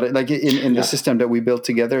 But like in the system that we built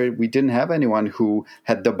together, we didn't have anyone who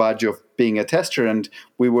had the badge of being a tester, and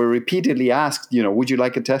we were repeatedly asked, would you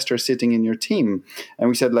like a tester sitting in your team? And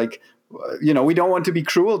we said, like, we don't want to be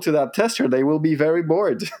cruel to that tester. They will be very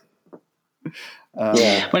bored.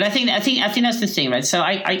 But I think that's the thing, right? So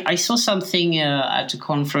I saw something at a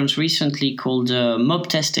conference recently called mob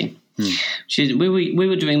testing. We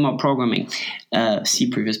were doing mob programming, see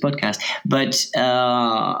previous podcast, but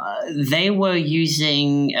they were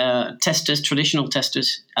using traditional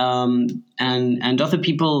testers, and other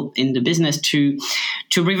people in the business to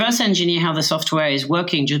reverse engineer how the software is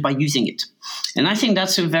working just by using it. And I think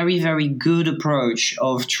that's a very, very good approach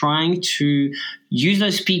of trying to use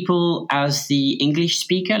those people as the English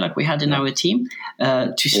speaker, like we had in our team,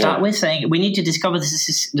 to start with, saying we need to discover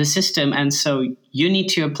the system, and so you need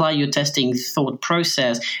to apply your testing thought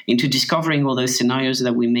process into discovering all those scenarios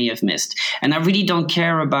that we may have missed. And I really don't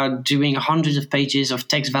care about doing hundreds of pages of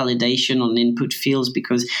text validation on input fields,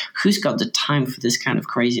 because who's got the time for this kind of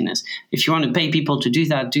craziness? If you want to pay people to do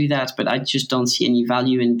that, but I just don't see any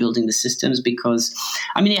value in building the systems, because,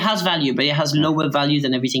 I mean, it has value, but it has lower value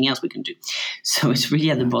than everything else we can do. So it's really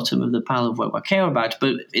at the bottom of the pile of what I care about.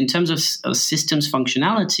 But in terms of systems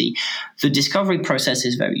functionality, the discovery process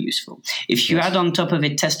is very useful. If you add on top of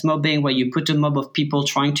it test mobbing, where you put a mob of people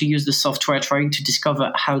trying to use the software, trying to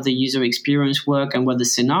discover how the user experience work and what the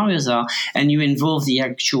scenario scenarios are, and you involve the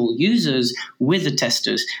actual users with the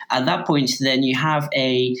testers, at that point, then you have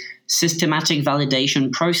a systematic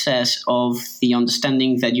validation process of the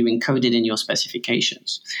understanding that you encoded in your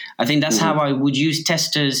specifications. I think that's how I would use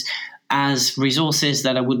testers as resources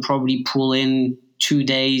that I would probably pull in 2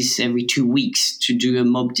 days every 2 weeks to do a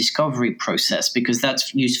mob discovery process, because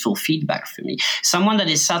that's useful feedback for me. Someone that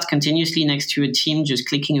is sat continuously next to a team just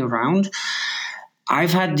clicking around,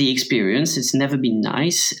 I've had the experience. It's never been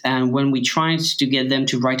nice. And when we tried to get them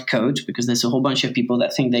to write code, because there's a whole bunch of people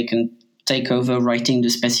that think they can take over writing the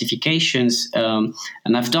specifications,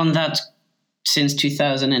 and I've done that since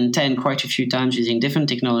 2010 quite a few times using different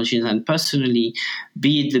technologies, and personally,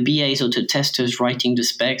 be it the BAs or the testers writing the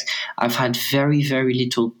specs, I've had very, very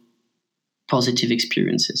little positive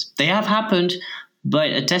experiences. They have happened,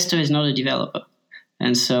 but a tester is not a developer.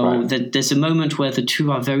 And so there's a moment where the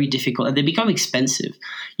two are very difficult and they become expensive.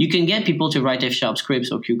 You can get people to write F#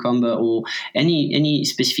 scripts or Cucumber or any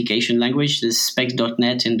specification language, there's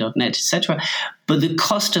spec.net and .net, etc. But the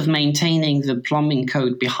cost of maintaining the plumbing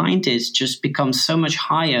code behind it just becomes so much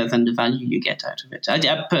higher than the value you get out of it.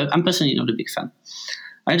 I'm personally not a big fan.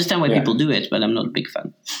 I understand why people do it, but I'm not a big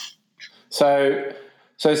fan. So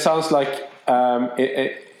it sounds like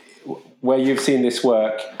where you've seen this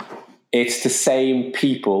work, it's the same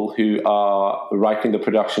people who are writing the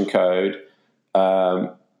production code and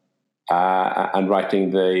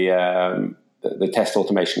writing the test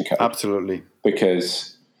automation code. Absolutely,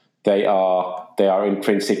 because they are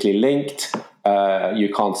intrinsically linked.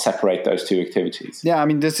 You can't separate those two activities. Yeah, I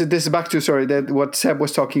mean, this is back to what Seb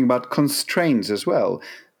was talking about, constraints as well.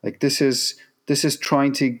 Like this is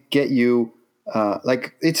trying to get you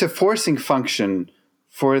it's a forcing function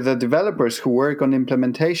for the developers who work on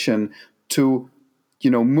implementation to,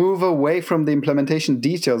 move away from the implementation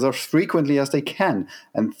details as frequently as they can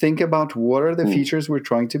and think about what are the features we're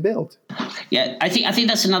trying to build. Yeah, I think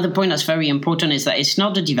that's another point that's very important, is that it's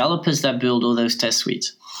not the developers that build all those test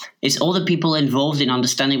suites. It's all the people involved in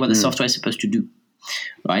understanding what the software is supposed to do.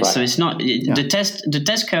 Right. So it's not the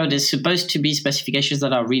test code is supposed to be specifications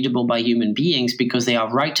that are readable by human beings because they are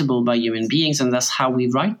writable by human beings, and that's how we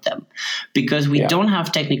write them, because we don't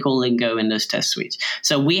have technical lingo in those test suites.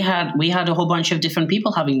 So we had a whole bunch of different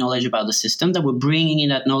people having knowledge about the system that were bringing in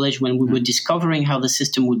that knowledge when we were discovering how the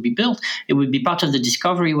system would be built. It would be part of the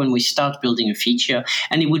discovery when we start building a feature,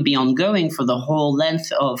 and it would be ongoing for the whole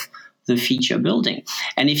length of the feature building.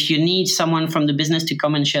 And if you need someone from the business to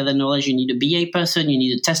come and share the knowledge, you need a BA person, you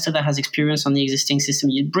need a tester that has experience on the existing system.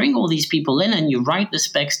 You bring all these people in and you write the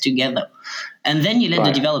specs together. And then you let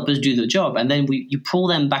the developers do the job. And then you pull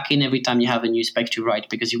them back in every time you have a new spec to write,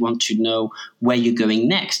 because you want to know where you're going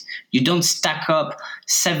next. You don't stack up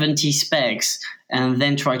 70 specs and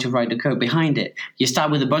then try to write the code behind it. You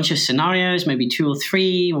start with a bunch of scenarios, maybe 2 or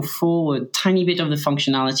 3 or 4, a tiny bit of the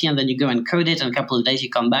functionality, and then you go and code it. And a couple of days you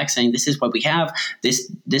come back saying, this is what we have,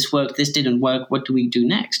 this worked, this didn't work, what do we do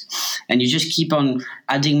next? And you just keep on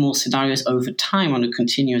adding more scenarios over time on a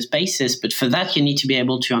continuous basis. But for that, you need to be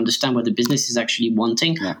able to understand what the business is actually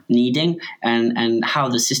wanting, needing, and how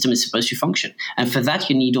the system is supposed to function. And for that,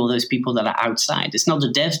 you need all those people that are outside. It's not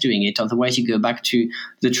the devs doing it. Otherwise, you go back to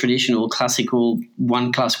the traditional classical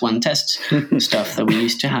one class, one test stuff that we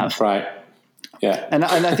used to have. Right. Yeah. And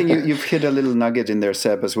I think you've hit a little nugget in there,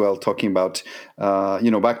 Seb, as well, talking about,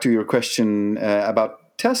 back to your question about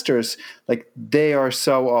testers, like they are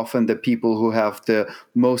so often the people who have the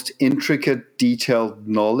most intricate, detailed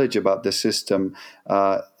knowledge about the system,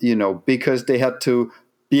 because they had to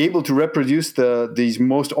be able to reproduce these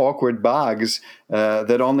most awkward bugs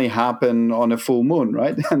that only happen on a full moon,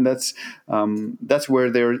 right? And that's where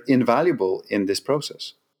they're invaluable in this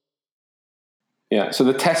process. Yeah. So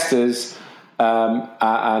the testers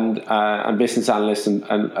and business analysts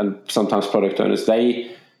and sometimes product owners,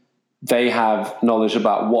 they have knowledge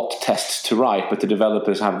about what tests to write, but the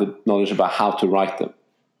developers have the knowledge about how to write them.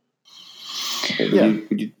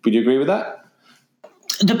 Would you agree with that?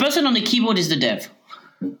 The person on the keyboard is the dev.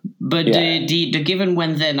 But the given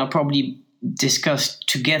when then are probably discussed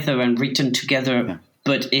together and written together,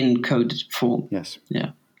 but in coded form. Yes.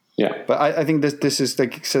 Yeah. Yeah. But I think this is,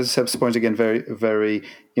 like Seb's point again, very, very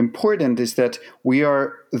important, is that we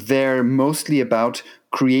are there mostly about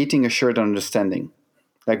creating a shared understanding.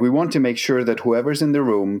 Like we want to make sure that whoever's in the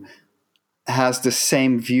room has the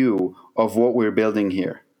same view of what we're building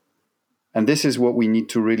here. And this is what we need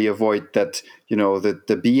to really avoid, that,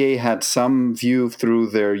 the BA had some view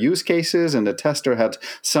through their use cases and the tester had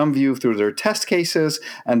some view through their test cases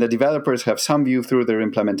and the developers have some view through their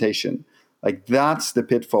implementation. Like that's the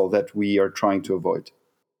pitfall that we are trying to avoid.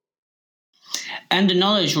 And the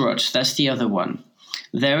knowledge rot, that's the other one.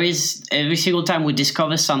 there is, every single time we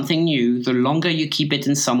discover something new, the longer you keep it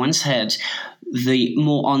in someone's head, the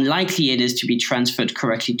more unlikely it is to be transferred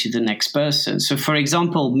correctly to the next person. So, for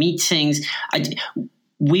example, meetings,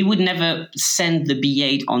 we would never send the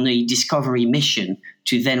B8 on a discovery mission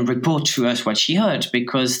to then report to us what she heard,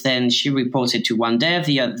 because then she reports it to one dev,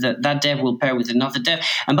 that dev will pair with another dev.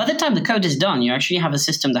 And by the time the code is done, you actually have a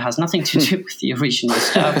system that has nothing to do with the original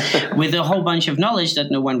stuff, with a whole bunch of knowledge that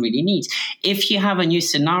no one really needs. If you have a new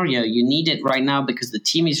scenario, you need it right now because the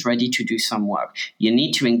team is ready to do some work. You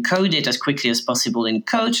need to encode it as quickly as possible in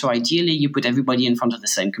code. So ideally, you put everybody in front of the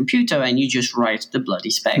same computer and you just write the bloody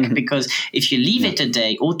spec. Because if you leave it a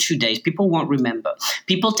day or 2 days, people won't remember.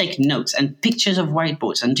 People take notes and pictures of whiteboards.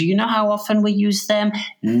 And do you know how often we use them?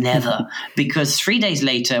 Never. Because 3 days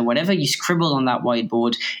later, whatever you scribble on that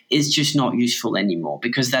whiteboard is just not useful anymore,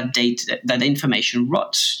 because that information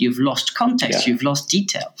rots. You've lost context. You've lost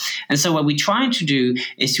detail. And so what we're trying to do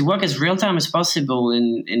is to work as real time as possible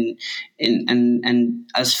and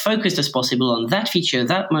as focused as possible on that feature,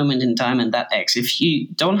 that moment in time, and that X. If you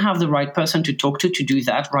don't have the right person to talk to do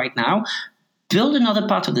that right now, build another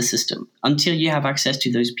part of the system until you have access to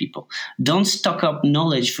those people. Don't stock up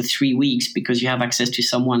knowledge for 3 weeks because you have access to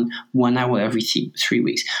someone 1 hour every 3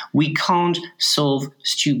 weeks. We can't solve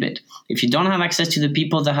stupid. If you don't have access to the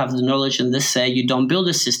people that have the knowledge and the say, you don't build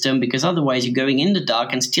a system, because otherwise you're going in the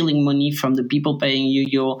dark and stealing money from the people paying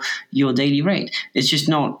you your daily rate. It's just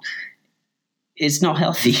not... It's not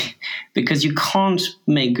healthy because you can't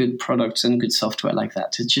make good products and good software like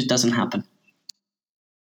that. It just doesn't happen.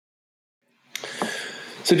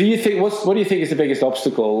 So, do you think what do you think is the biggest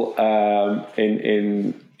obstacle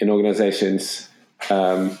in organizations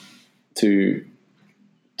to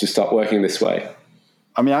start working this way?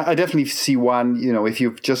 I mean, I definitely see one. If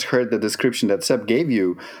you've just heard the description that Seb gave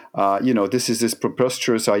you, this is this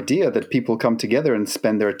preposterous idea that people come together and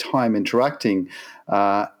spend their time interacting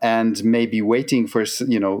and maybe waiting for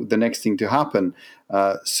the next thing to happen.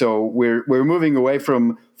 So we're moving away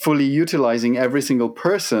from fully utilizing every single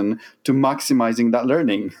person to maximizing that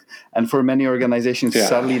learning. And for many organizations,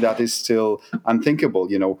 sadly, that is still unthinkable.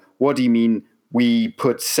 What do you mean we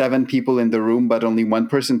put 7 people in the room, but only 1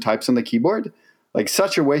 person types on the keyboard? Like,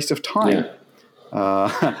 such a waste of time.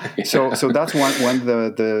 So that's one of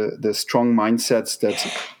the strong mindsets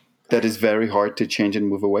that is very hard to change and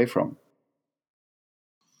move away from.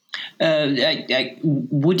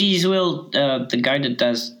 Woody Zwell, the guy that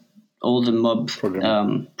does all the mob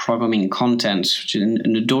programming content, which is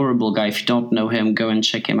an adorable guy. If you don't know him, go and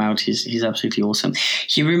check him out. He's absolutely awesome.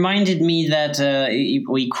 He reminded me that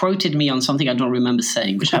he quoted me on something I don't remember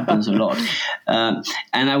saying, which happens a lot. And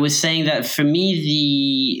I was saying that for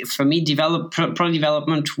me, product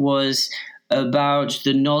development was about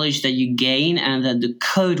the knowledge that you gain, and that the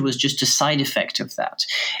code was just a side effect of that.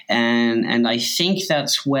 And I think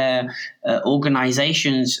that's where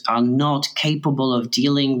organizations are not capable of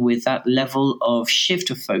dealing with that level of shift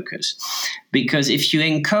of focus. Because if you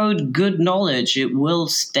encode good knowledge, it will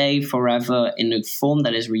stay forever in a form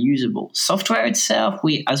that is reusable. Software itself,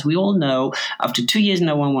 as we all know, after 2 years,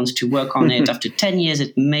 no one wants to work on it. After 10 years,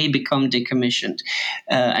 it may become decommissioned.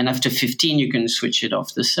 And after 15, you can switch it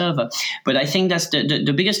off the server. But I think that's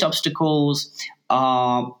the biggest obstacles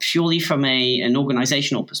are purely from an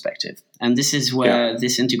organizational perspective. And this is where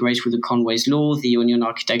this integrates with the Conway's Law, the onion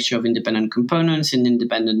architecture of independent components and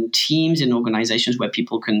independent teams in organizations where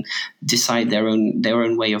people can decide their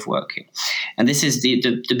own way of working. And this is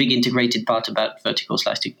the big integrated part about vertical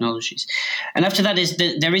slice technologies. And after that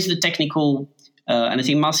there is the technical, and I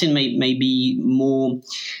think Marcin may be more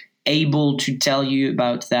able to tell you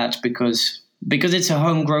about that because it's a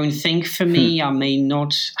homegrown thing for me. I may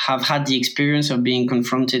not have had the experience of being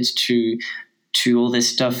confronted to all this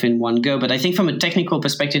stuff in one go, but I think from a technical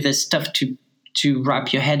perspective, there's stuff to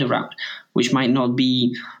wrap your head around, which might not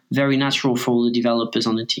be very natural for all the developers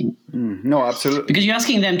on the team. No, absolutely. Because you're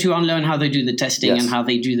asking them to unlearn how they do the testing and how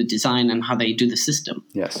they do the design and how they do the system.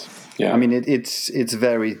 Yes. Yeah. I mean, it's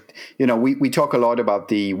very, we talk a lot about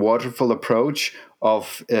the waterfall approach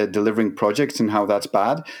of delivering projects and how that's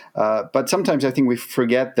bad. But sometimes I think we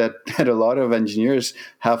forget that a lot of engineers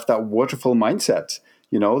have that waterfall mindset.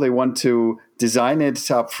 They want to design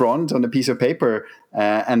it up front on a piece of paper,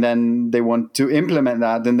 and then they want to implement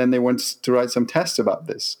that, and then they want to write some tests about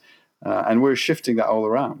this. And we're shifting that all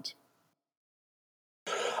around.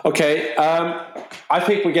 Okay, I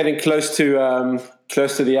think we're getting close to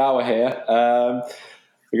the hour here.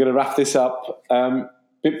 We're going to wrap this up.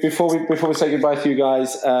 Before we say goodbye to you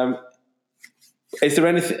guys, is there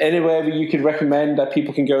anywhere you could recommend that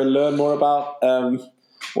people can go and learn more about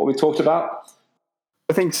what we talked about?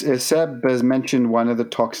 I think Seb has mentioned one of the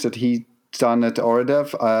talks that he done at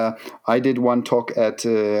Oradev. I did one talk at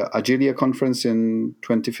Agilia conference in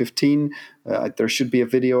 2015. There should be a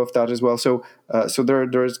video of that as well. So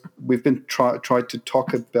there's we've been tried to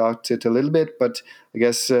talk about it a little bit, but I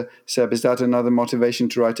guess Seb, is that another motivation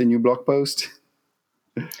to write a new blog post?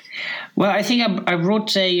 Well, I think I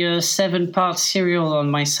wrote a 7-part serial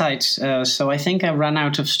on my site, so I think I ran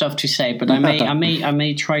out of stuff to say. But I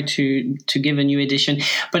may try to give a new edition.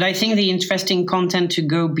 But I think the interesting content to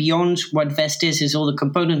go beyond what Vest is all the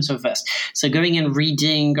components of Vest. So going and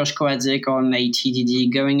reading Goshko Adzik on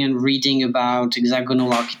ATDD, going and reading about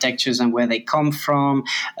hexagonal architectures and where they come from,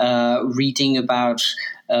 reading about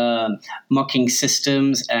mocking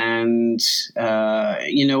systems and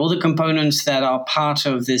all the components that are part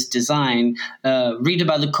of this design. Read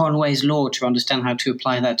about the Conway's law to understand how to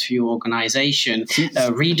apply that to your organization.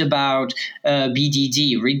 Read about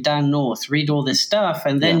BDD, read Dan North, read all this stuff,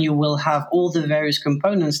 and then you will have all the various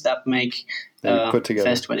components that make put together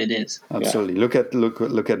Vest what it is. Absolutely. Look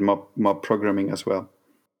at mob programming as well.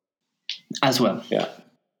 Yeah.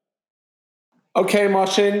 Okay,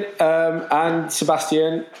 Marcin and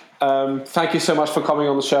Sebastian, thank you so much for coming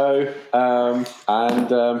on the show, and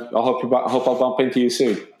I hope I'll bump into you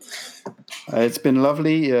soon. It's been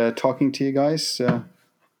lovely talking to you guys.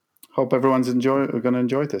 Hope everyone's going to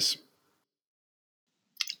enjoy this.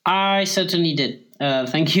 I certainly did.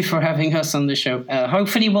 Thank you for having us on the show.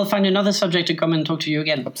 Hopefully we'll find another subject to come and talk to you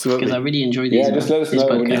again. Absolutely. Because I really enjoy these. Yeah, just let us know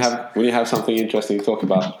when you have something interesting to talk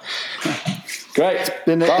about. Great. It's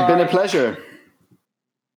been a pleasure.